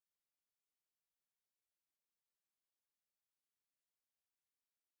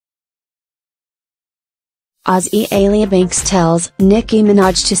Azealia Banks tells Nicki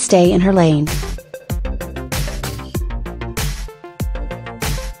Minaj to stay in her lane.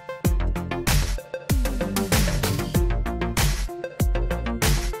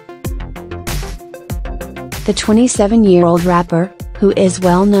 The 27-year-old rapper, who is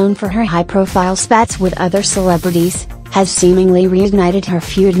well known for her high-profile spats with other celebrities, has seemingly reignited her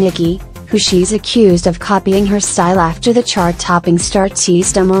feud Nicki, who she's accused of copying her style after the chart-topping star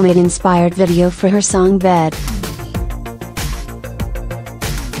teased a mermaid-inspired video for her song Bed.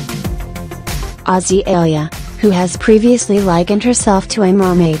 Azealia, who has previously likened herself to a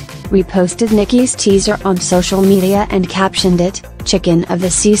mermaid, reposted Nicki's teaser on social media and captioned it, "Chicken of the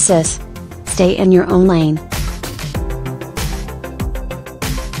sea sis. Stay in your own lane."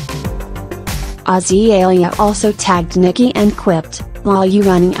 Azealia also tagged Nicki and quipped, "Lol, you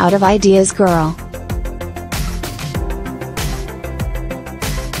running out of ideas, girl."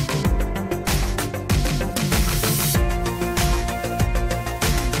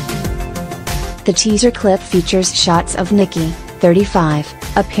 The teaser clip features shots of Nicki, 35,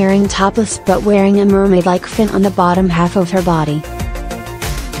 appearing topless but wearing a mermaid-like fin on the bottom half of her body.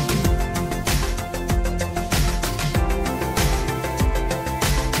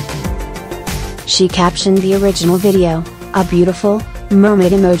 She captioned the original video, "A beautiful,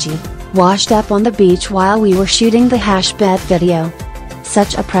 mermaid emoji, washed up on the beach while we were shooting the #bed video.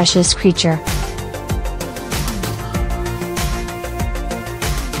 Such a precious creature."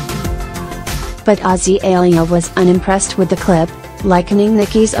 But Azealia was unimpressed with the clip, likening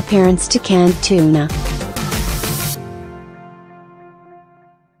Nicki's appearance to canned tuna.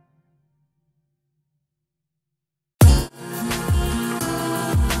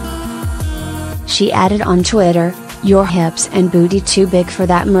 She added on Twitter, "Your hips and booty too big for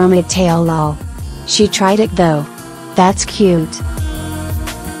that mermaid tail, lol. She tried it though. That's cute."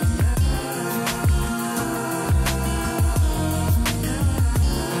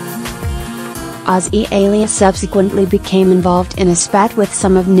 Azealia subsequently became involved in a spat with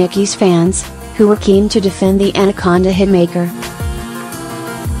some of Nicki's fans, who were keen to defend the Anaconda hitmaker.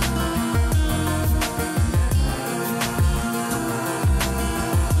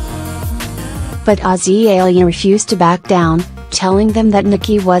 But Azealia refused to back down, telling them that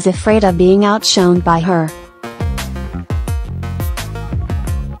Nicki was afraid of being outshone by her.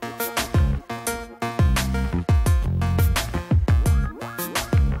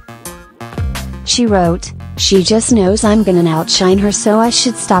 She wrote, "She just knows I'm gonna outshine her, so I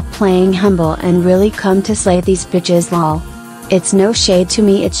should stop playing humble and really come to slay these bitches, lol. It's no shade to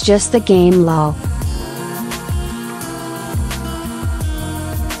me, it's just the game, lol."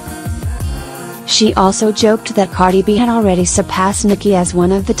 She also joked that Cardi B had already surpassed Nicki as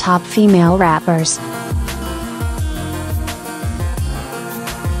one of the top female rappers.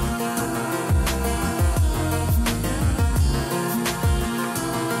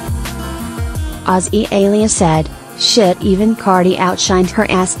 Azealia said, "Shit, even Cardi outshined her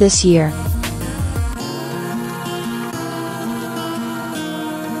ass this year."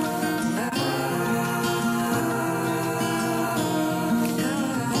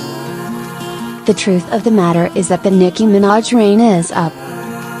 The truth of the matter is that the Nicki Minaj reign is up.